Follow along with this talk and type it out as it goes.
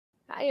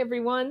Hi,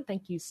 everyone.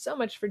 Thank you so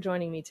much for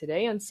joining me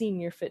today on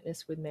Senior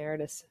Fitness with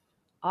Meredith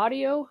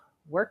audio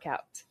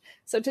workout.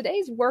 So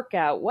today's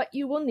workout, what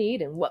you will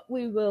need and what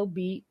we will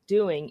be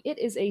doing, it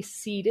is a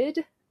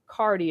seated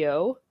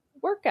cardio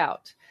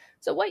workout.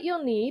 So what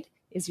you'll need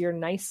is your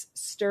nice,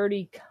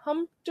 sturdy,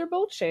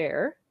 comfortable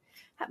chair.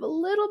 Have a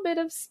little bit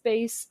of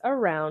space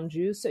around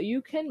you so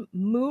you can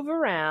move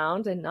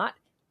around and not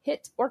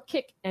hit or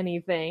kick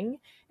anything,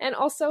 and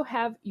also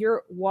have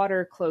your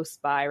water close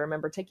by.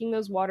 Remember, taking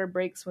those water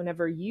breaks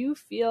whenever you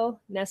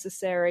feel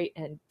necessary,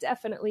 and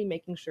definitely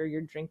making sure you're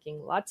drinking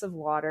lots of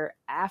water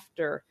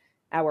after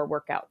our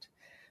workout.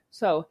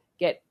 So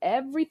get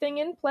everything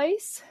in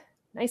place.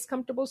 Nice,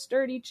 comfortable,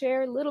 sturdy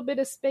chair, little bit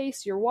of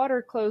space, your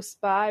water close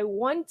by.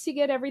 Once you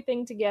get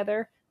everything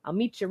together, I'll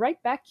meet you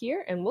right back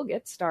here and we'll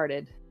get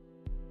started.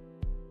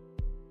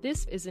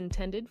 This is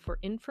intended for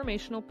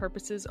informational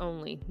purposes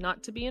only,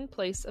 not to be in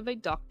place of a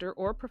doctor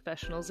or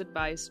professional's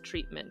advised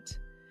treatment.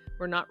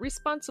 We're not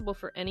responsible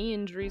for any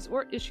injuries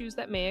or issues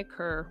that may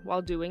occur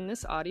while doing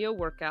this audio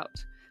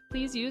workout.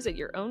 Please use at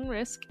your own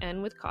risk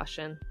and with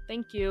caution.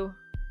 Thank you.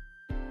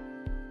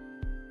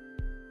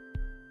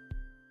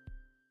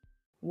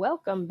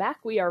 Welcome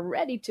back. We are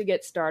ready to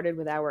get started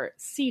with our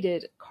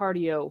seated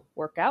cardio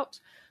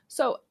workout.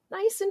 So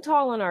nice and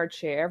tall in our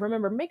chair.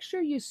 Remember, make sure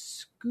you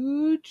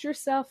scoot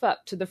yourself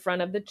up to the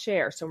front of the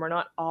chair so we're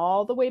not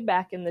all the way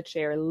back in the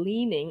chair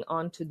leaning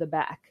onto the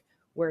back.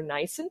 We're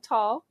nice and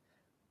tall,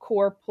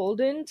 core pulled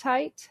in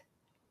tight,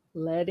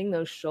 letting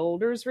those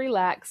shoulders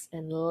relax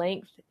and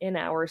length in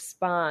our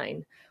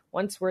spine.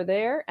 Once we're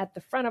there at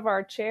the front of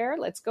our chair,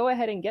 let's go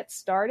ahead and get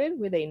started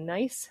with a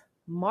nice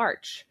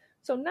march.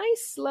 So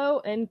nice,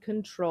 slow, and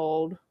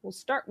controlled. We'll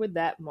start with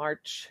that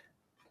march.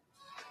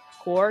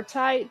 Core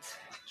tight,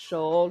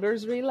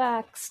 shoulders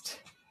relaxed.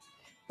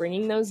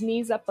 Bringing those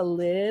knees up a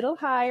little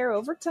higher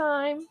over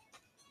time.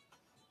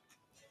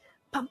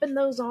 Pumping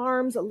those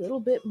arms a little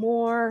bit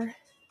more.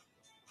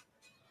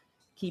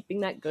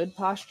 Keeping that good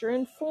posture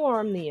and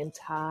form the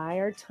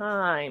entire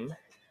time.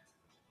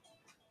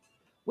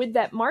 With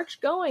that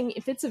march going,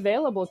 if it's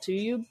available to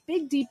you,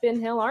 big deep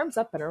inhale, arms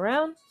up and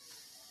around.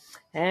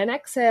 And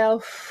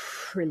exhale,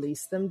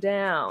 release them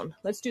down.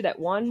 Let's do that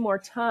one more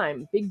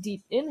time. Big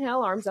deep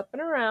inhale, arms up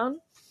and around.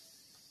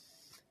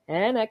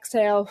 And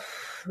exhale,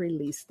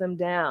 release them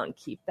down.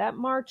 Keep that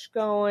march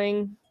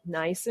going.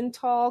 Nice and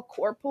tall,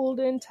 core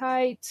pulled in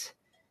tight.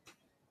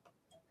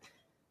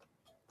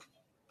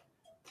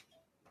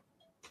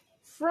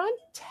 Front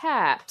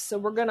tap. So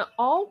we're going to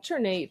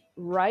alternate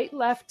right,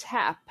 left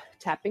tap,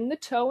 tapping the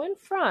toe in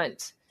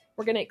front.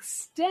 We're going to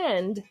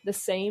extend the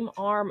same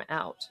arm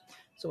out.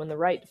 So when the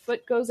right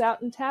foot goes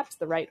out and taps,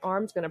 the right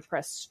arm's going to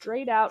press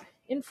straight out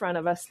in front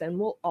of us. Then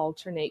we'll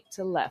alternate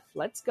to left.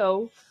 Let's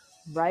go.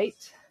 Right,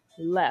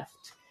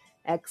 left.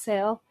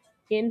 Exhale,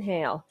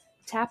 inhale.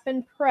 Tap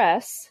and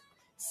press.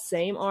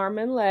 Same arm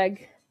and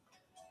leg.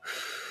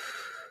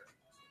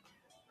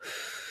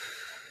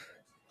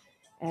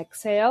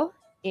 Exhale,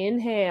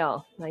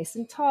 inhale. Nice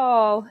and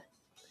tall.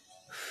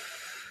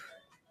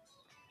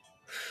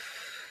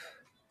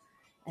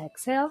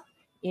 Exhale,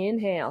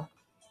 inhale.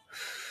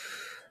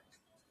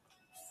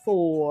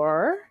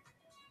 4,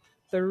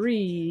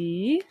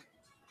 3,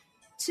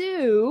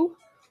 2,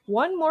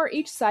 one more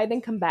each side,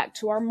 then come back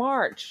to our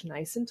march.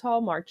 Nice and tall,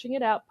 marching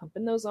it out,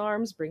 pumping those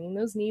arms, bringing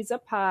those knees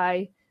up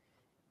high.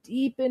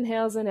 Deep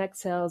inhales and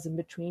exhales in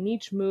between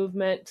each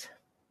movement.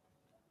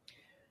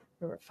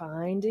 We're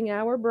finding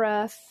our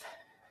breath,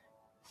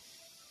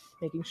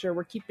 making sure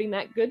we're keeping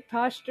that good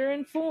posture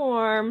and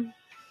form.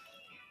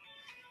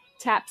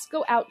 Taps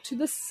go out to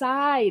the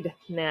side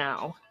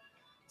now.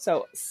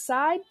 So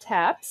side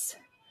taps.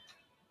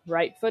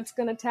 Right foot's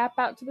going to tap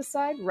out to the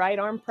side. Right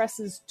arm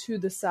presses to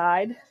the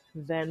side.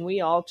 Then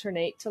we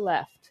alternate to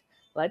left.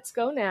 Let's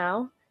go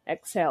now.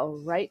 Exhale,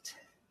 right,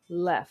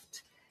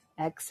 left.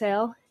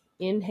 Exhale,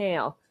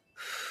 inhale.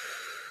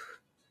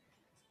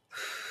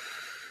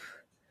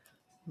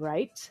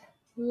 Right,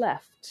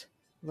 left,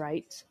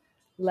 right,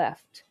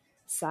 left.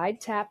 Side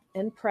tap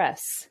and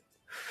press.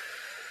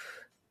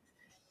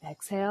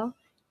 Exhale,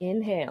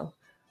 inhale.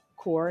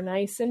 Core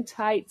nice and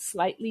tight,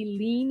 slightly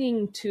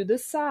leaning to the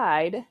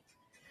side.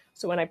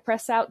 So when I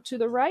press out to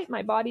the right,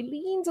 my body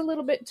leans a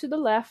little bit to the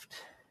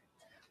left.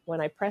 When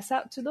I press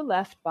out to the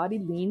left, body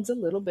leans a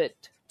little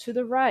bit to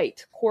the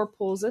right. Core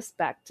pulls us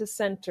back to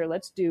center.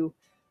 Let's do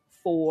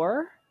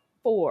 4,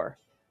 4,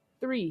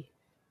 3,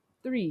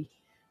 3,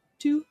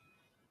 2,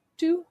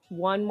 2.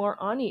 One more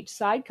on each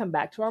side. Come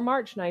back to our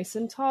march, nice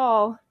and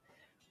tall.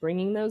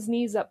 Bringing those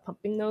knees up,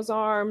 pumping those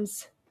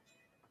arms.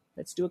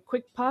 Let's do a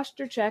quick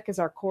posture check as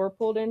our core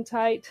pulled in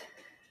tight,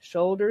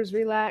 shoulders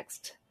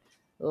relaxed.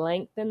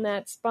 Lengthen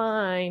that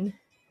spine.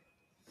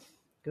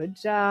 Good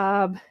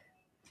job.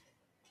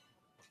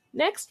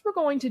 Next, we're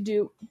going to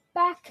do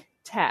back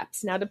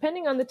taps. Now,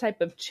 depending on the type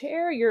of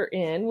chair you're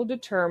in will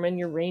determine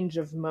your range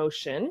of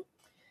motion.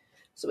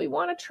 So we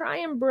want to try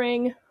and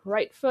bring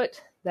right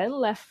foot, then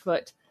left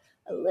foot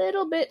a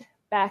little bit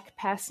back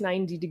past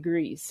 90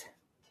 degrees.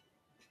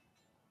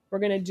 We're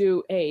going to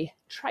do a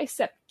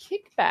tricep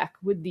kickback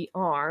with the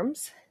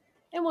arms,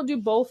 and we'll do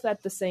both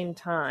at the same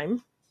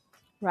time.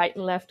 Right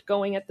and left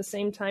going at the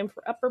same time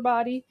for upper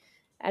body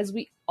as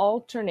we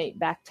alternate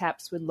back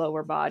taps with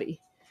lower body.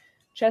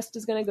 Chest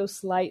is going to go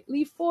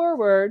slightly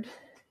forward,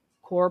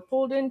 core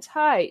pulled in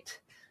tight.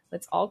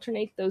 Let's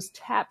alternate those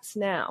taps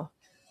now.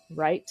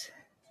 Right,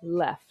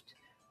 left,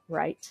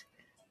 right,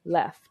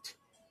 left.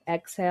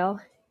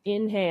 Exhale,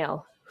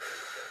 inhale.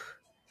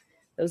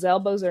 Those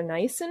elbows are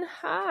nice and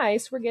high,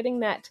 so we're getting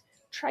that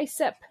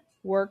tricep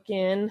work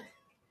in.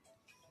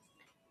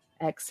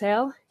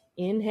 Exhale,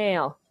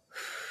 inhale.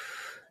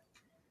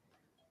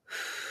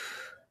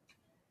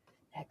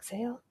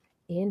 Exhale,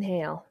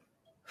 inhale.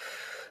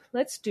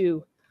 Let's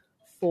do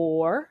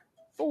 4,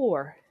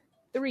 4,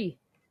 3,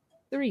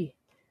 3,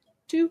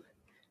 2,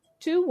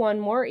 2. One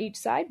more each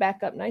side.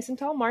 Back up nice and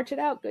tall. March it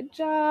out. Good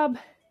job.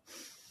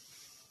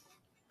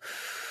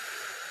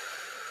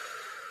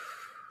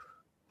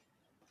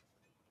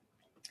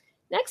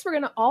 Next, we're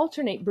going to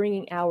alternate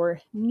bringing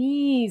our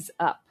knees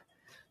up.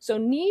 So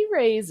knee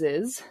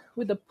raises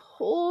with a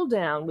pull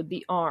down with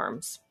the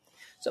arms.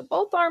 So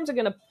both arms are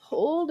going to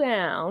pull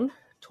down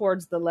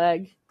towards the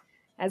leg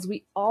as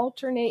we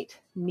alternate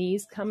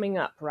knees coming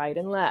up, right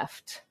and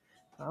left.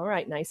 All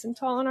right, nice and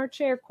tall in our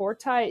chair, core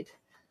tight.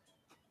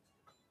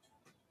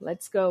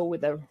 Let's go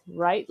with a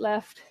right,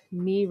 left,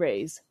 knee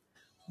raise.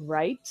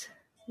 Right,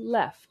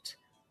 left,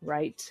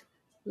 right,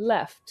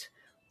 left.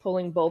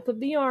 Pulling both of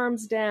the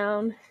arms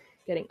down,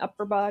 getting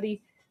upper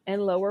body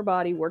and lower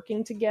body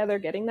working together,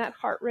 getting that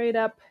heart rate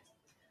up.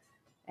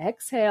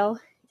 Exhale,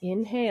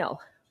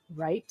 inhale,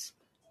 right,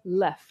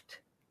 left,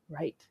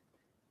 right,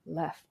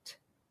 left.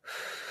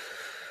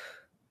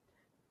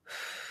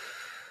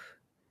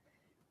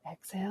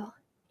 Exhale,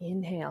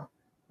 inhale,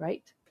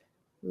 right,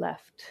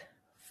 left.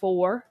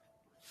 4,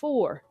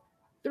 4,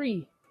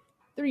 3,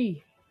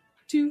 3,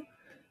 2,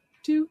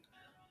 2.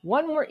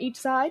 One more each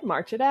side.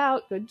 March it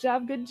out. Good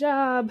job, good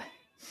job.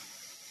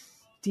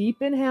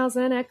 Deep inhales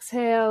and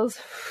exhales.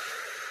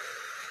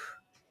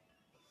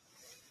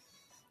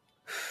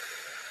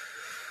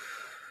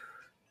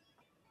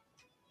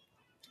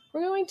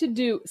 We're going to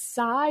do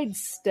side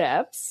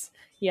steps.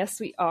 Yes,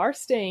 we are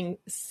staying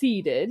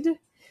seated.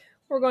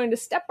 We're going to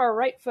step our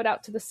right foot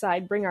out to the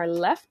side, bring our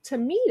left to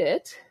meet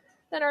it.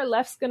 Then our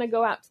left's going to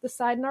go out to the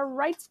side and our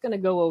right's going to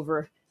go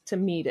over to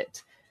meet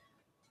it.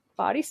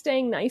 Body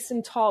staying nice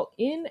and tall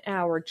in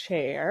our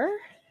chair.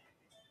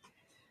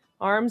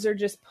 Arms are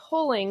just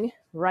pulling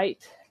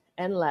right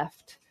and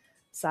left,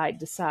 side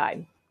to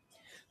side.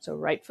 So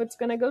right foot's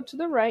going to go to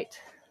the right,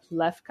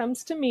 left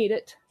comes to meet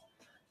it,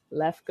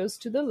 left goes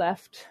to the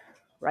left,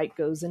 right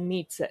goes and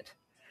meets it.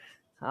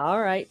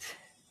 All right,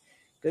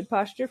 good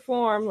posture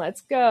form.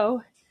 Let's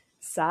go.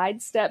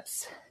 Side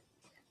steps.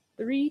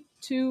 3,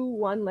 2,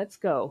 1, let's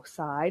go.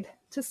 Side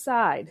to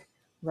side,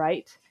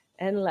 right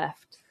and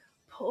left.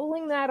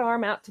 Pulling that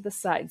arm out to the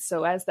side.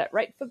 So as that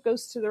right foot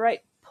goes to the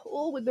right,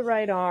 pull with the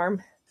right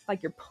arm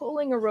like you're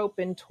pulling a rope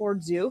in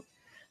towards you.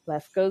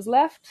 Left goes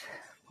left.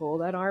 Pull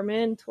that arm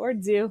in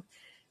towards you.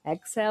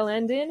 Exhale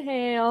and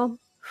inhale.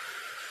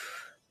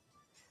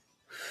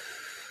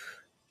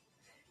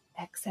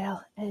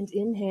 Exhale and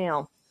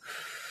inhale.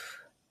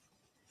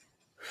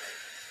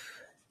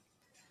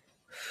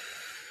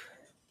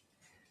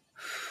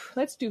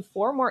 Let's do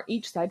 4 more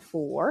each side.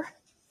 4,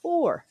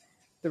 4,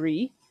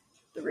 3,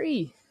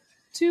 3,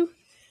 2,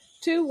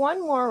 2.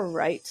 One more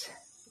right,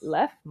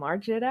 left.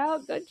 March it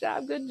out. Good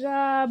job, good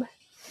job.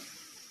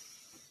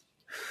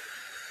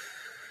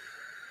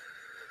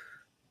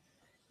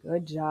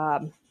 Good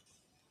job.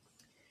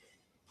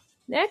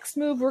 Next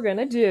move we're going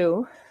to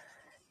do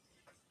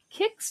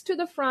kicks to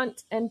the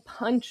front and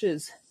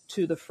punches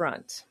to the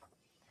front.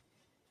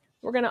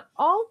 We're going to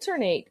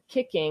alternate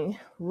kicking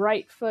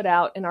right foot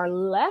out and our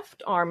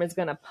left arm is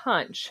going to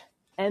punch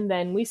and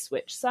then we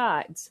switch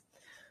sides.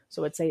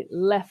 So it's a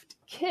left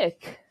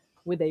kick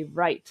with a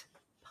right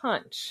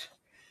punch.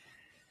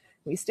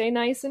 We stay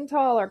nice and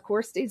tall. Our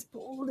core stays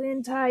pulled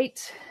in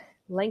tight.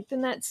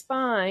 Lengthen that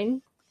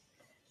spine.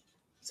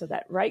 So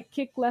that right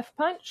kick, left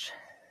punch.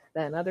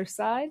 Then other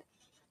side.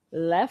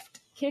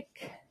 Left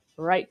kick,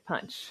 right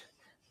punch.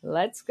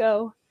 Let's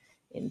go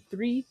in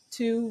 3,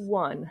 2,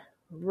 1.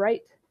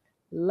 Right,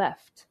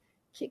 left.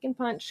 Kick and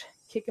punch,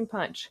 kick and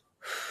punch.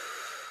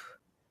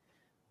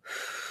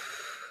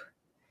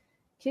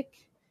 Kick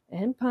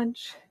and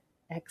punch.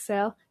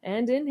 Exhale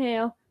and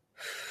inhale.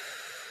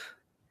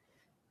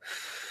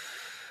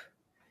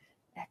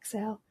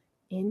 Exhale,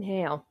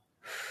 inhale.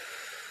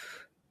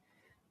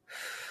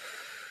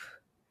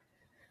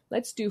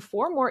 Let's do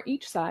 4 more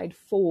each side.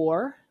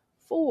 4,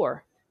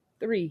 4,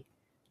 3,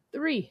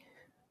 3,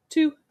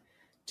 2,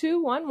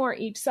 2. One more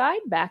each side.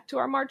 Back to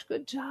our march.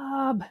 Good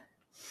job.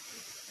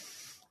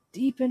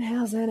 Deep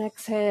inhales and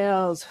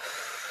exhales.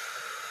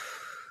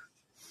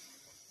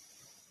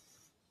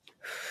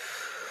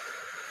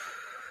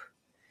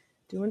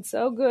 Doing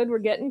so good. We're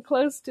getting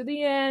close to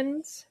the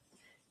end.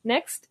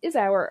 Next is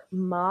our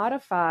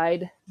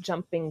modified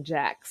jumping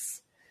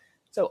jacks.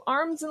 So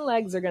arms and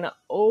legs are going to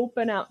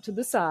open out to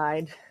the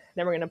side.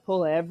 Then we're going to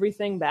pull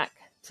everything back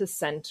to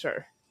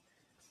center.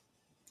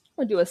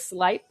 We'll do a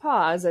slight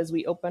pause as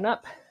we open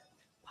up.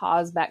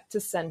 Pause back to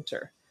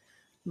center.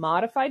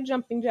 Modified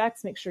jumping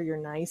jacks, make sure you're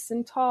nice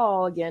and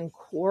tall. Again,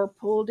 core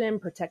pulled in,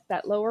 protect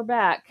that lower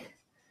back.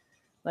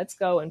 Let's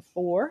go in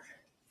 4,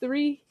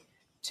 3,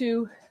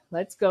 2,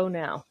 let's go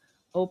now.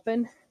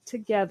 Open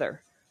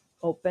together,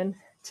 open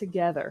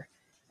together.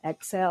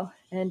 Exhale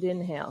and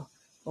inhale,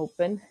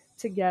 open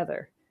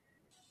together.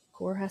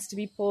 Core has to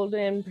be pulled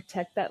in,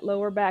 protect that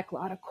lower back. A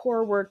lot of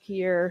core work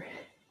here.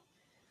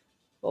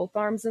 Both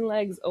arms and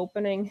legs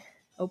opening,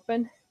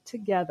 open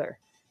together,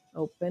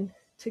 open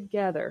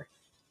together.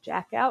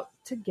 Jack out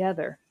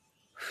together.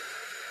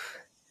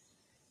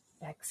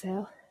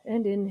 Exhale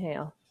and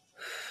inhale.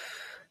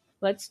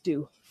 Let's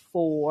do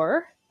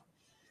 4,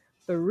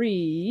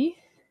 3,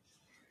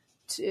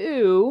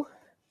 2.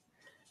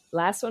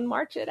 Last one,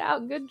 march it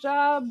out. Good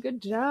job,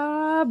 good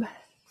job.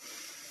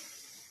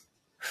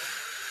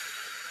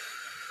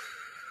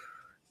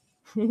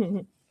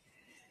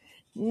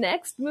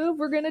 Next move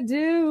we're going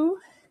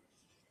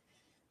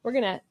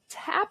to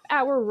tap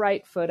our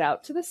right foot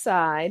out to the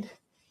side,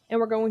 and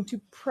we're going to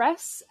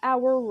press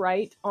our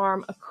right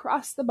arm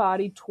across the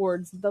body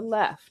towards the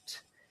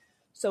left.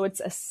 So it's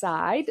a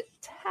side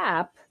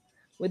tap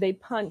with a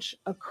punch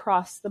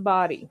across the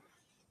body.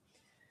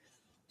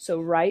 So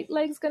right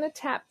leg's going to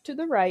tap to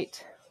the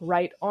right,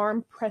 right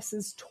arm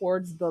presses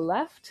towards the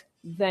left,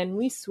 then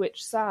we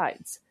switch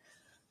sides.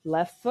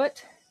 Left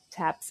foot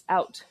taps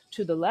out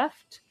to the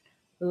left,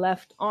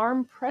 left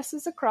arm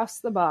presses across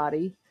the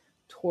body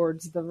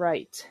towards the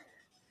right.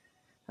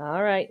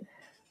 All right,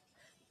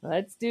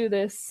 let's do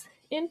this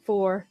in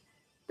 4,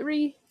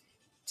 3,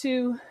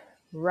 2,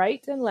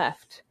 right and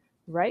left,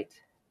 right,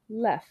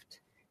 left.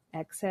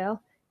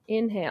 Exhale,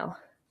 inhale.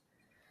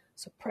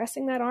 So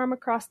pressing that arm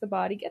across the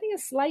body, getting a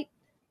slight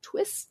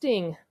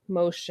twisting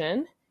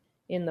motion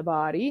in the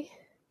body.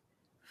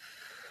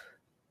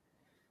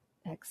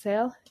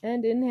 Exhale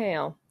and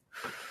inhale.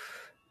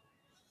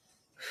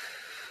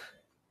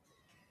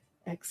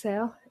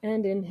 Exhale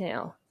and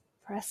inhale.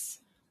 Press,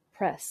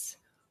 press.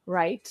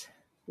 Right,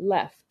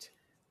 left,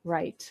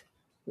 right,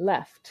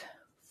 left.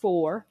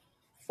 4,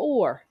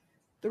 4,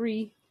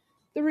 3,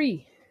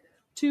 3,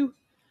 2,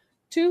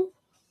 2.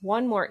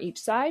 One more each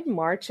side.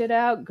 March it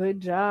out.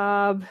 Good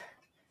job.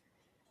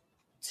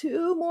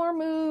 2 more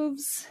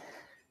moves.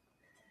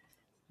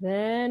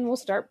 Then we'll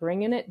start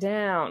bringing it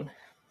down.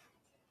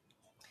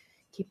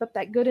 Keep up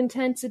that good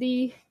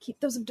intensity. Keep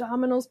those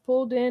abdominals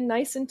pulled in,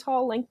 nice and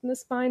tall. Lengthen the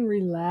spine.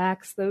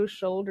 Relax those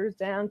shoulders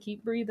down.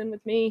 Keep breathing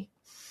with me.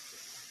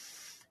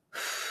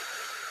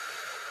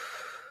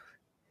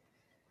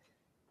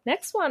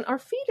 Next one, our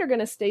feet are going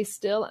to stay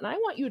still, and I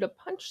want you to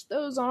punch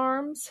those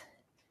arms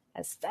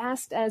as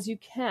fast as you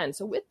can.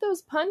 So with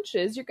those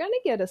punches, you're going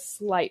to get a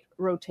slight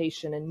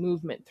rotation and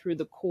movement through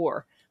the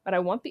core, but I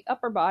want the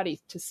upper body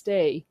to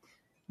stay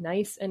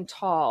nice and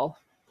tall.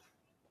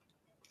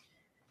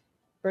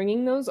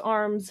 Bringing those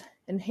arms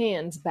and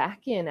hands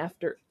back in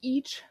after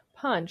each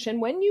punch.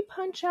 And when you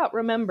punch out,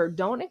 remember,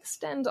 don't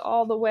extend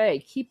all the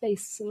way. Keep a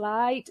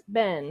slight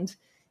bend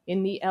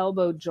in the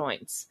elbow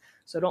joints.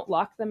 So don't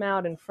lock them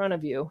out in front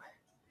of you.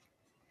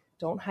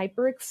 Don't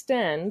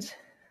hyperextend.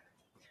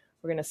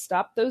 We're going to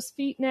stop those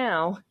feet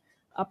now.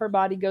 Upper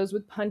body goes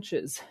with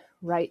punches.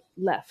 Right,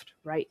 left,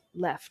 right,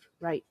 left,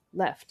 right,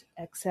 left.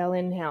 Exhale,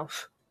 inhale.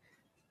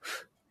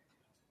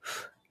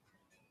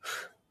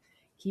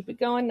 Keep it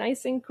going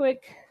nice and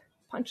quick.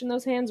 Punching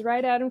those hands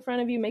right out in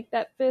front of you. Make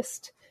that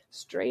fist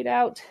straight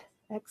out.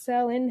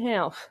 Exhale,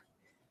 inhale.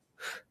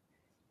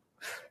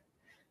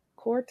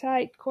 Core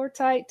tight, core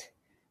tight.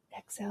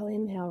 Exhale,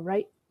 inhale.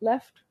 Right,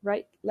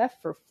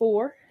 left for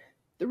 4,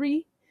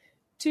 3,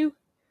 2,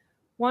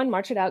 1.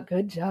 March it out.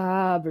 Good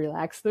job.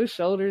 Relax those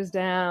shoulders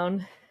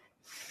down.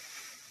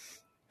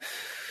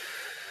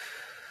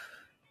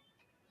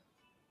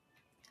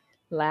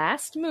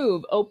 Last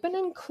move, open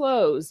and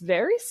close.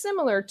 Very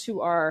similar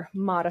to our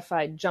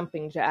modified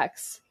jumping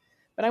jacks,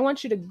 but I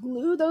want you to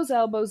glue those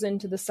elbows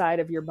into the side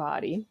of your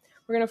body.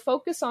 We're going to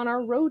focus on our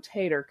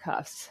rotator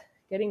cuffs,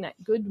 getting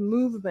that good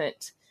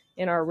movement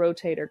in our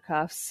rotator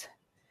cuffs.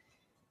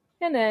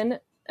 And then,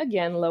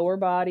 again, lower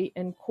body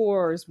and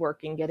core is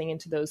working, getting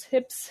into those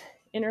hips,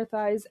 inner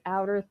thighs,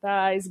 outer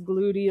thighs,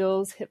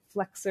 gluteals, hip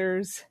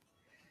flexors.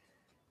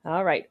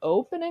 All right,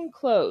 open and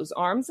close.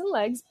 Arms and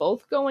legs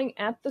both going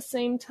at the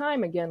same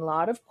time. Again, a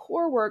lot of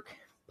core work,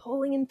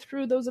 pulling in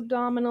through those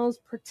abdominals,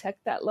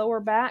 protect that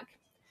lower back.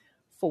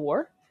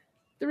 4,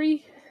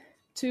 3,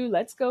 2,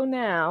 let's go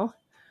now.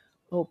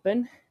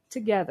 Open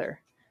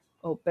together,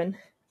 open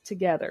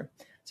together.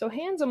 So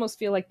hands almost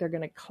feel like they're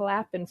going to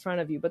clap in front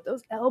of you, but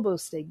those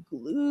elbows stay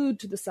glued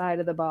to the side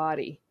of the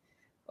body.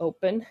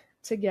 Open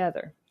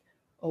together,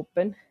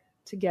 open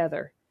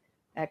together.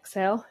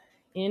 Exhale,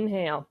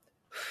 inhale.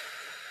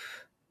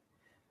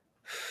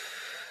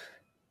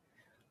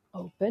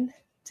 Open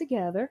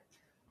together,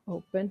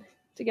 open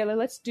together.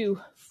 Let's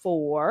do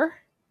 4,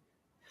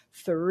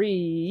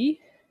 3,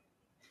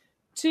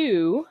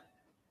 2.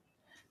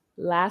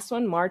 Last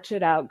one, march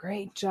it out.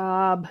 Great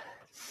job.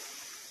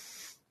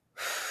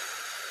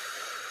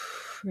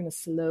 We're going to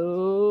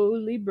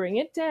slowly bring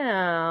it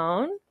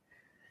down.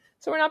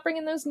 So we're not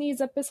bringing those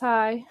knees up as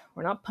high.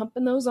 We're not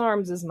pumping those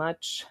arms as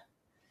much.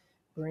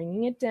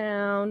 Bringing it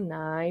down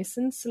nice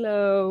and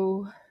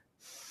slow.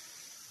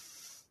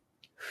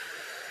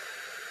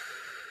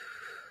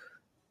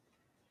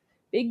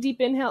 Big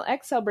deep inhale,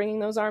 exhale, bringing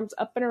those arms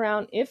up and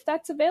around if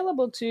that's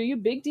available to you.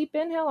 Big deep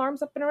inhale,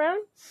 arms up and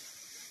around.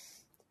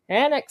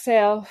 And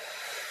exhale.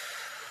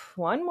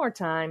 One more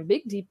time.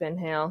 Big deep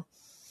inhale.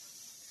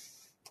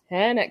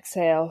 And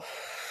exhale.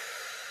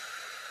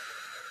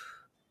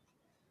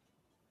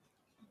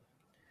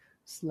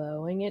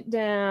 Slowing it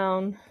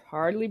down.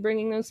 Hardly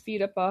bringing those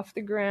feet up off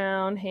the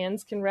ground.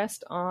 Hands can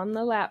rest on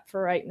the lap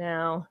for right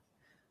now.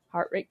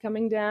 Heart rate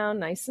coming down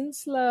nice and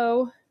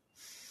slow.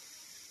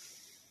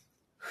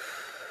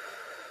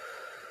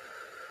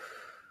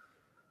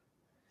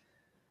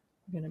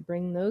 We're going to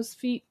bring those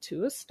feet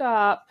to a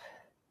stop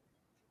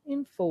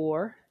in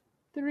 4,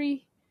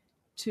 3,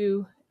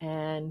 2,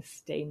 and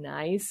stay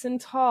nice and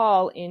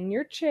tall in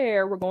your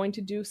chair. We're going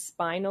to do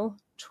spinal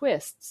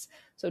twists.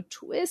 So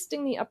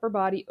twisting the upper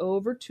body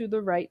over to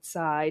the right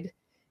side,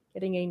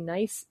 getting a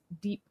nice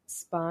deep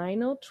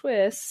spinal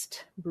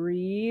twist.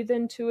 Breathe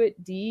into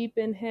it. Deep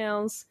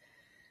inhales.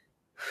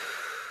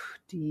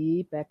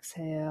 Deep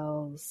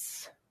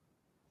exhales.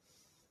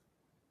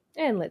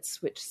 And let's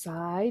switch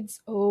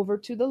sides over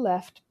to the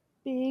left.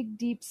 Big,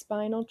 deep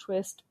spinal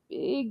twist.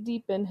 Big,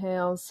 deep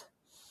inhales.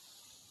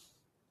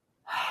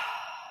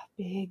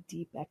 Big,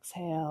 deep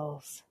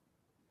exhales.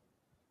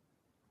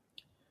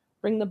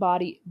 Bring the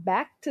body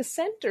back to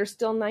center,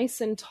 still nice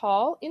and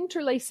tall,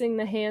 interlacing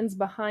the hands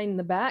behind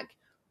the back,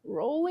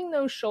 rolling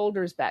those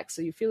shoulders back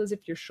so you feel as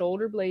if your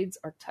shoulder blades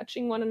are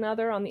touching one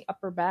another on the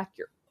upper back.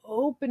 You're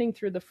opening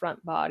through the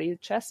front body. The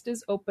chest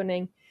is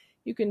opening.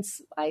 You can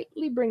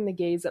slightly bring the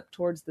gaze up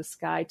towards the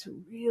sky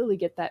to really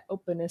get that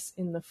openness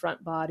in the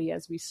front body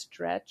as we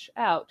stretch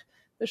out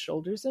the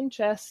shoulders and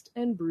chest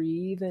and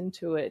breathe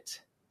into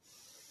it.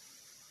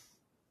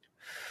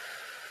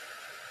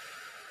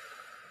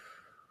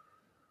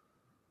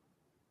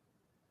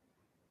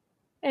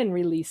 And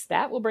release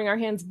that. We'll bring our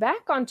hands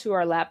back onto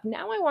our lap.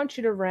 Now I want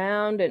you to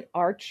round and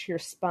arch your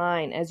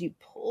spine as you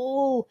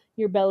pull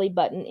your belly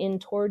button in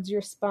towards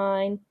your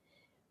spine.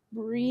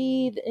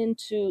 Breathe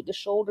into the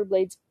shoulder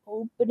blades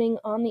opening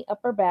on the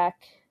upper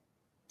back,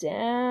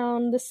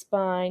 down the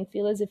spine.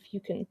 Feel as if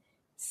you can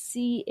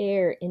see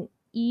air in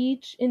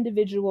each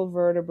individual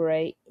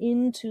vertebrae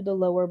into the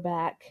lower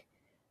back.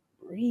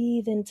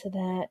 Breathe into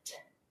that.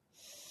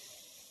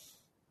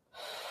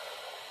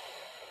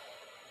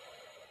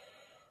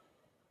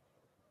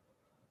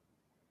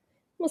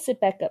 We'll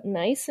sit back up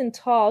nice and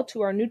tall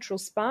to our neutral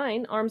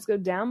spine. Arms go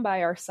down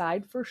by our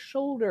side for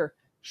shoulder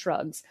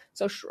shrugs.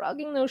 So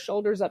shrugging those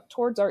shoulders up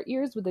towards our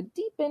ears with a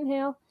deep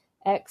inhale.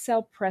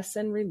 Exhale, press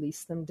and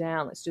release them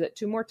down. Let's do that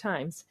 2 more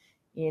times.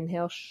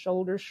 Inhale,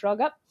 shoulders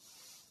shrug up.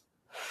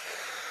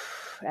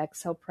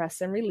 Exhale, press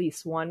and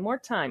release. 1 more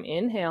time.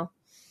 Inhale.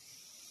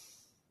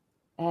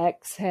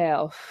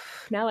 Exhale.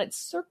 Now let's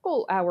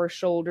circle our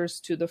shoulders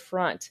to the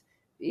front.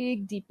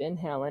 Big deep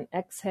inhale and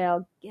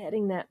exhale,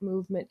 getting that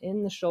movement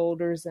in the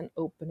shoulders and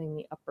opening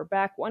the upper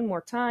back. 1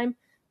 more time.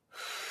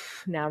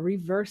 Now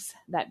reverse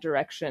that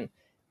direction.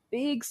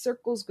 Big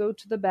circles go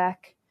to the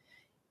back.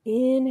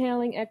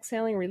 Inhaling,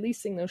 exhaling,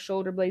 releasing those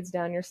shoulder blades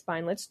down your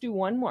spine. Let's do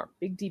 1 more.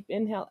 Big deep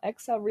inhale,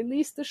 exhale,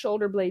 release the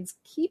shoulder blades.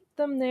 Keep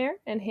them there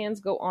and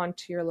hands go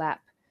onto your lap.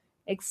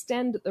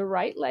 Extend the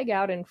right leg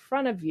out in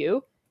front of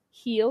you.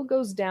 Heel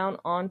goes down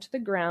onto the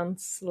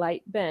ground,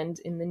 slight bend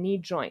in the knee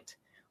joint.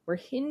 We're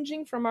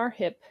hinging from our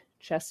hip,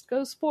 chest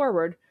goes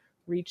forward,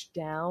 reach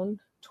down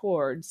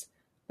towards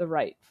the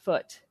right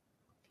foot.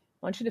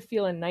 I want you to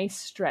feel a nice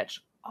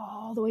stretch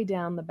all the way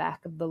down the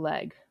back of the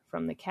leg,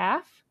 from the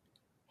calf,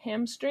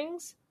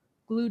 hamstrings,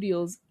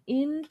 gluteals,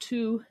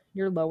 into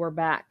your lower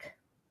back.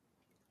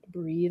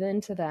 Breathe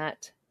into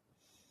that.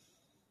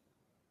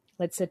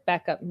 Let's sit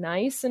back up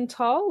nice and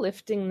tall,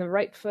 lifting the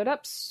right foot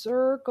up,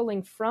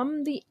 circling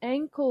from the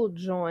ankle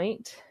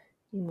joint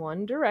in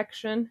one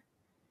direction.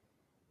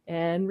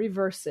 And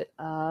reverse it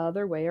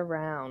other way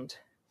around.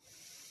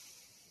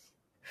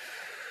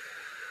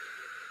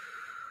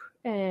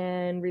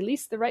 And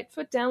release the right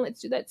foot down.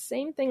 Let's do that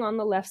same thing on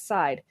the left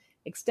side.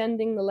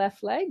 Extending the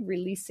left leg,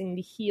 releasing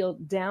the heel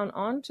down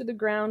onto the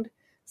ground.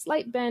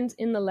 Slight bend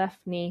in the left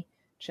knee.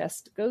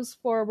 Chest goes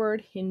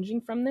forward,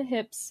 hinging from the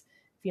hips.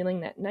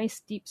 Feeling that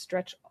nice deep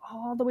stretch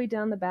all the way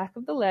down the back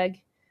of the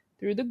leg,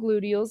 through the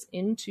gluteals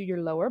into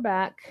your lower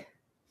back.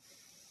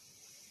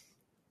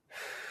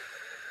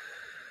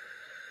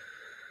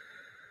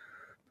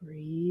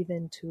 Breathe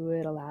into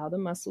it. Allow the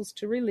muscles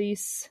to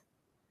release.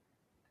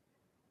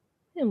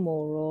 And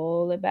we'll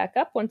roll it back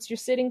up. Once you're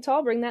sitting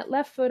tall, bring that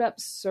left foot up,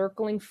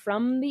 circling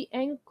from the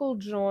ankle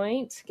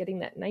joint, getting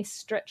that nice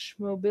stretch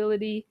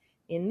mobility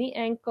in the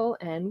ankle,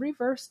 and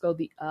reverse. Go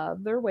the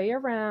other way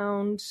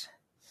around.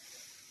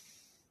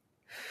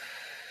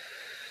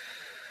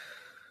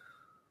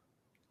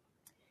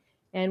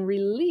 and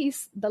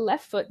release the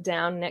left foot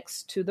down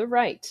next to the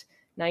right.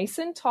 Nice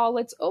and tall.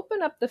 Let's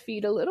open up the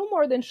feet a little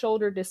more than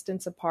shoulder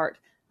distance apart.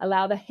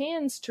 Allow the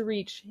hands to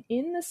reach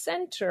in the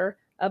center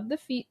of the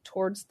feet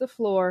towards the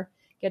floor,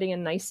 getting a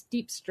nice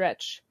deep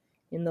stretch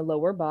in the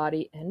lower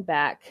body and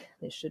back.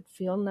 This should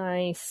feel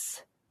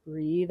nice.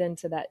 Breathe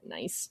into that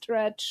nice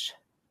stretch.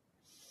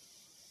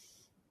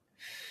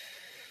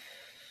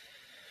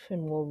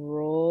 And we'll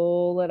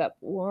roll it up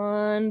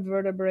one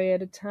vertebrae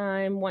at a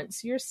time.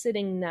 Once you're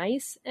sitting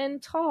nice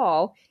and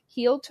tall,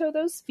 heel toe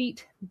those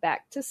feet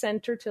back to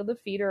center till the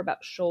feet are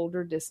about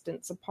shoulder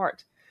distance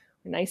apart.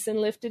 We're nice and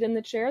lifted in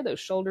the chair.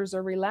 Those shoulders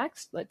are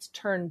relaxed. Let's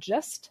turn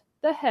just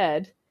the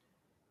head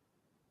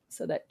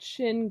so that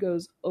chin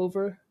goes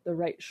over the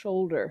right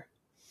shoulder.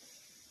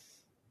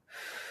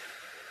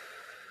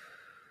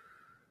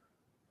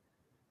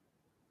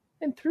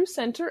 And through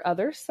center,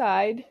 other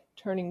side,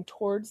 turning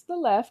towards the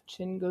left,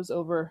 chin goes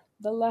over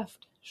the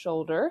left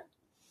shoulder.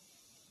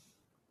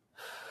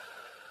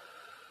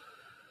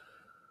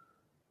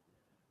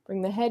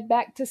 Bring the head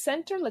back to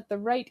center. Let the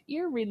right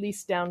ear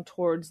release down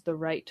towards the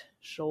right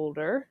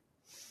shoulder.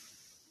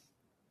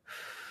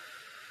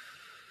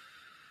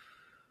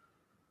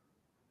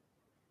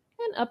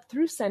 And up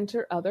through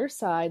center, other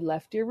side,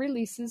 left ear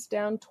releases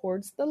down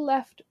towards the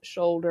left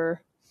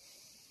shoulder.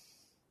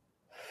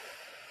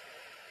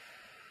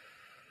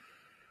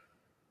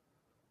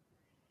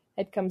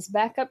 Head comes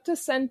back up to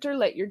center.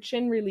 Let your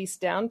chin release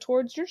down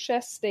towards your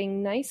chest,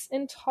 staying nice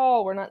and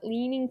tall. We're not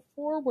leaning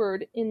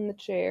forward in the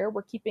chair.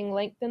 We're keeping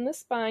length in the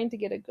spine to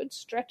get a good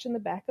stretch in the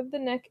back of the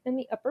neck and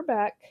the upper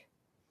back.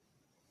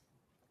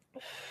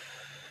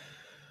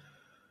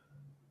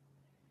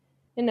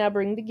 And now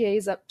bring the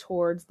gaze up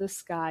towards the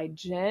sky,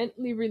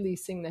 gently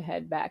releasing the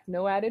head back.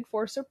 No added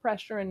force or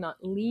pressure, and not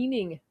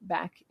leaning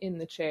back in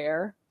the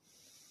chair.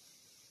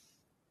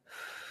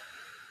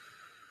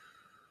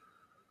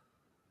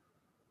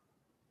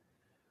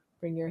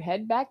 Bring your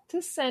head back to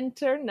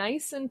center,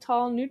 nice and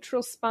tall,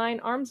 neutral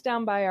spine, arms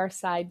down by our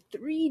side.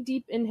 3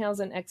 deep inhales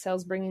and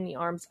exhales, bringing the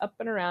arms up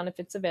and around if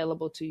it's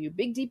available to you.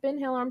 Big deep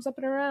inhale, arms up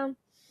and around.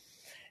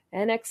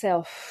 And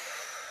exhale,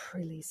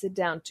 release it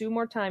down. 2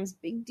 more times.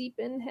 Big deep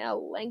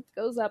inhale, length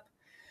goes up.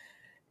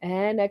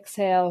 And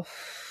exhale.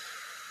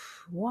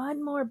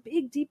 1 more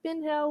big deep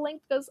inhale,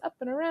 length goes up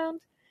and around.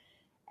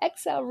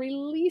 Exhale,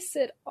 release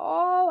it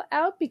all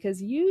out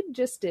because you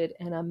just did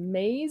an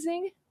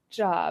amazing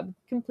job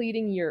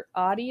completing your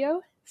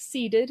audio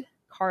seated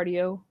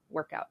cardio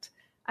workout.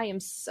 I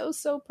am so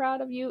proud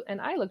of you, and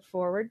I look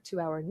forward to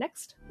our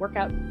next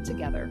workout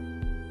together.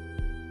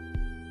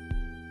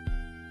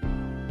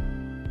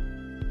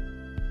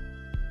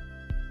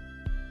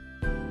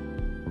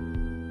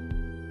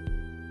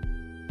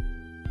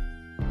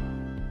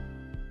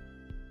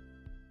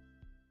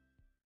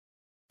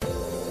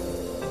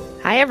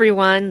 Hi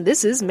everyone,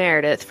 this is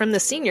Meredith from the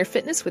Senior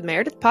Fitness with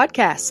Meredith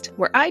podcast,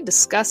 where I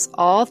discuss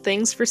all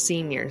things for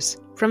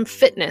seniors, from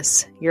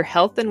fitness, your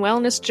health and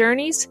wellness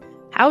journeys,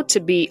 how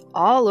to be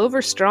all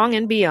over strong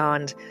and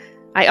beyond.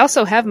 I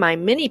also have my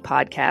mini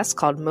podcast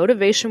called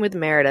Motivation with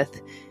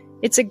Meredith.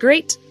 It's a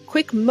great,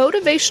 quick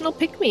motivational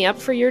pick-me-up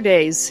for your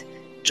days.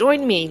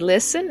 Join me,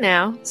 listen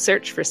now,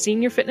 search for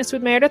Senior Fitness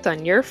with Meredith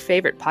on your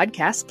favorite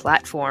podcast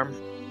platform.